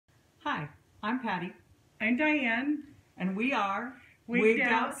Hi, I'm Patti, I'm Dianne, and we are Wigged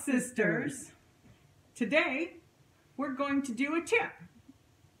Out Sisters. Today, we're going to do a tip.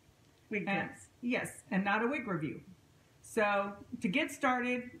 Wig tips. Yes, and not a wig review. So, to get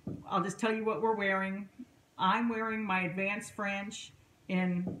started, I'll just tell you what we're wearing. I'm wearing my Advanced French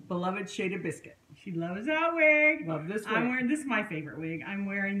in beloved shade of Biscuit. She loves that wig. Love this wig. This is my favorite wig. I'm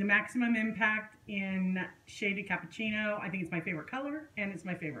wearing the Maximum Impact in shaded Cappuccino. I think it's my favorite color, and it's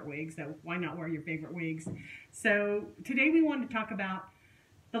my favorite wig, so why not wear your favorite wigs? So today we want to talk about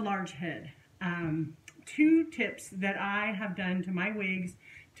the large head. 2 tips that I have done to my wigs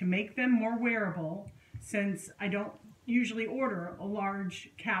to make them more wearable, since I don't usually order a large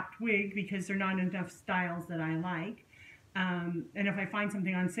capped wig because there are not enough styles that I like. And if I find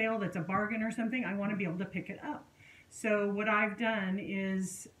something on sale that's a bargain or something, I want to be able to pick it up. So what I've done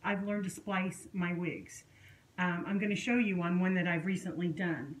is I've learned to splice my wigs. I'm going to show you on one that I've recently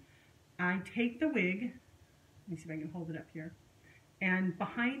done. I take the wig, let me see if I can hold it up here, and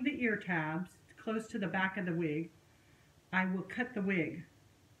behind the ear tabs, close to the back of the wig, I will cut the wig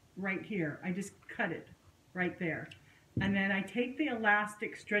right here. I just cut it right there. And then I take the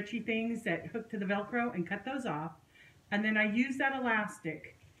elastic stretchy things that hook to the Velcro and cut those off. And then I use that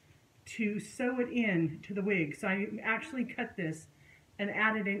elastic to sew it in to the wig. So I actually cut this and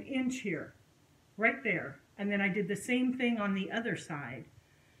added an inch here, right there. And then I did the same thing on the other side.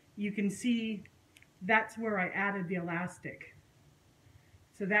 You can see that's where I added the elastic.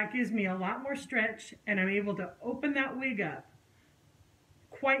 So that gives me a lot more stretch, and I'm able to open that wig up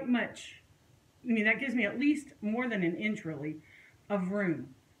quite much. I mean, that gives me at least more than an inch, really, of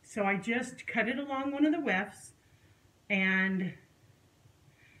room. So I just cut it along one of the wefts. And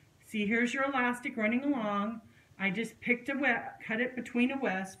see, here's your elastic running along. I just picked a weft, cut it between a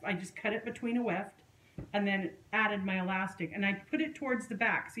weft. I just cut it between a weft and then added my elastic. And I put it towards the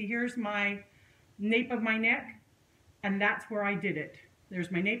back. See, here's my nape of my neck, and that's where I did it.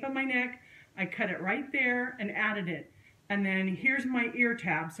 There's my nape of my neck. I cut it right there and added it. And then here's my ear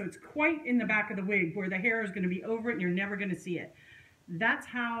tab. So it's quite in the back of the wig where the hair is going to be over it and you're never going to see it. That's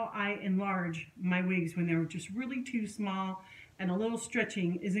how I enlarge my wigs when they're just really too small, and a little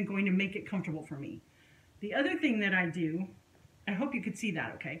stretching isn't going to make it comfortable for me. The other thing that I do, I hope you could see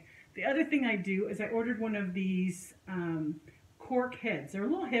that okay. The other thing I do is I ordered one of these cork heads. They're a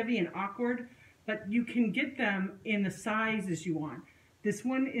little heavy and awkward, but you can get them in the sizes you want. This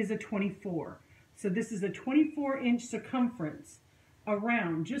one is a 24. So this is a 24-inch circumference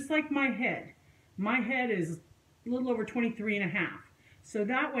around, just like my head. My head is a little over 23 and a half. So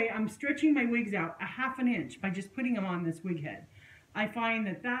that way I'm stretching my wigs out a ½ an inch by just putting them on this wig head. I find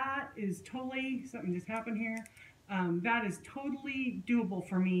that that is totally, something just happened here, that is totally doable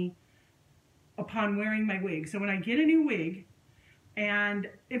for me upon wearing my wig. So when I get a new wig, and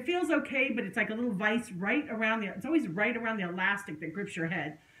it feels okay, but it's like a little vice right around it's always right around the elastic that grips your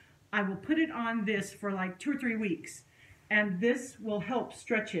head, I will put it on this for like 2 or 3 weeks. And this will help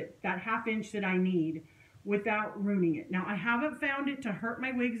stretch it, that ½ inch that I need, without ruining it. Now, I haven't found it to hurt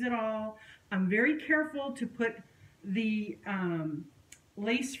my wigs at all. I'm very careful to put the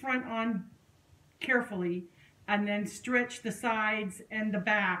lace front on carefully and then stretch the sides and the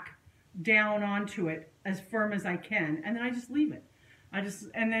back down onto it as firm as I can. And then I just leave it.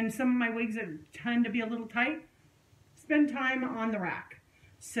 And then some of my wigs that tend to be a little tight, spend time on the rack.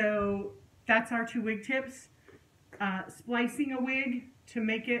 So that's our 2 wig tips. Splicing a wig to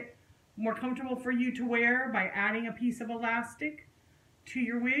make it more comfortable for you to wear by adding a piece of elastic to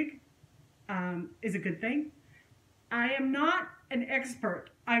your wig is a good thing. I am not an expert.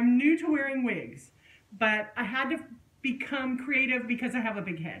 I'm new to wearing wigs, but I had to become creative because I have a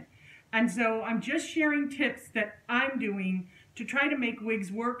big head. And so I'm just sharing tips that I'm doing to try to make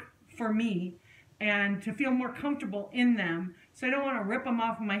wigs work for me and to feel more comfortable in them. So I don't want to rip them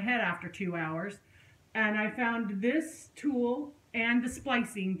off of my head after 2 hours. And I found this tool and the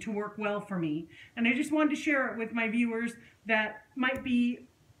splicing to work well for me. And I just wanted to share it with my viewers that might be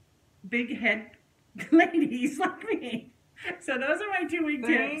big head ladies like me. So those are my 2 wig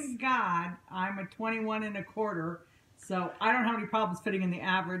tips. Thank God I'm a 21 1/4, so I don't have any problems fitting in the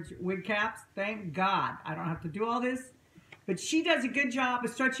average wig caps. Thank God I don't have to do all this. But she does a good job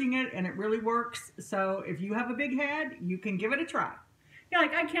of stretching it, and it really works. So if you have a big head, you can give it a try. Yeah,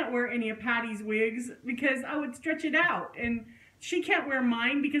 like I can't wear any of Patti's wigs because I would stretch it out. And she can't wear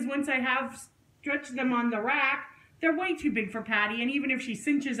mine because once I have stretched them on the rack, they're way too big for Patti. And even if she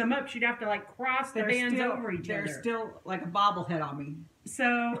cinches them up, she'd have to like cross their hands over each other. They're still like a bobblehead on me.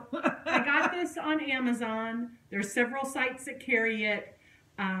 So I got this on Amazon. There's several sites that carry it.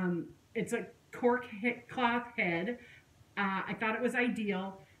 It's a cork cloth head. I thought it was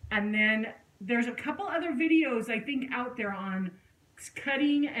ideal. And then there's a couple other videos I think out there on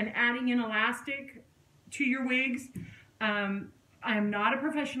cutting and adding in elastic to your wigs. I am not a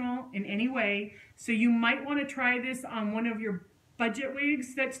professional in any way, so you might want to try this on one of your budget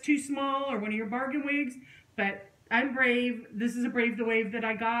wigs that's too small or one of your bargain wigs, but I'm brave. This is a Brave the Wave that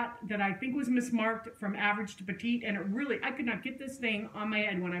I got that I think was mismarked from average to petite, and it really, I could not get this thing on my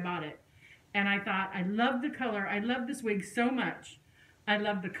head when I bought it. And I thought, I love the color. I love this wig so much. I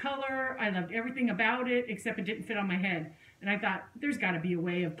loved the color. I loved everything about it, except it didn't fit on my head. And I thought, there's got to be a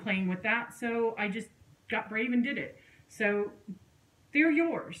way of playing with that. So I just got brave and did it. So they're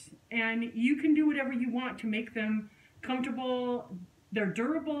yours. And you can do whatever you want to make them comfortable. They're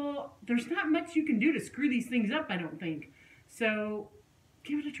durable. There's not much you can do to screw these things up, I don't think. So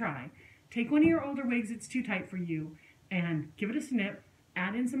give it a try. Take one of your older wigs that's too tight for you and give it a snip.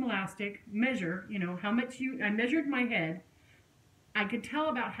 Add in some elastic. Measure, you know, how much I measured my head. I could tell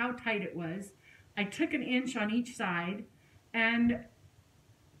about how tight it was. I took an inch on each side and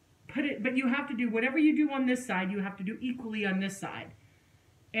put it, but you have to do whatever you do on this side, you have to do equally on this side.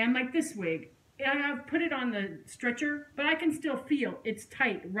 And like this wig, I have put it on the stretcher, but I can still feel it's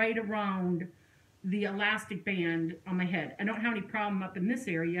tight right around the elastic band on my head. I don't have any problem up in this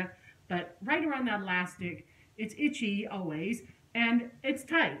area, but right around that elastic, it's itchy always, and it's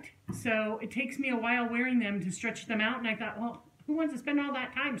tight. So it takes me a while wearing them to stretch them out, and I thought, well, who wants to spend all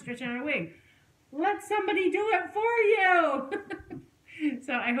that time stretching out a wig? Let somebody do it for you!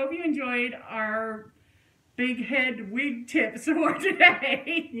 So I hope you enjoyed our big head wig tips for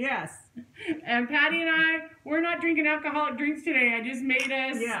today. Yes. And Patty and I, we're not drinking alcoholic drinks today. I just made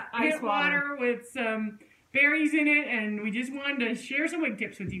us ice water with some berries in it, and we just wanted to share some wig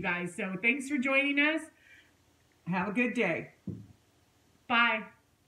tips with you guys. So thanks for joining us. Have a good day. Bye.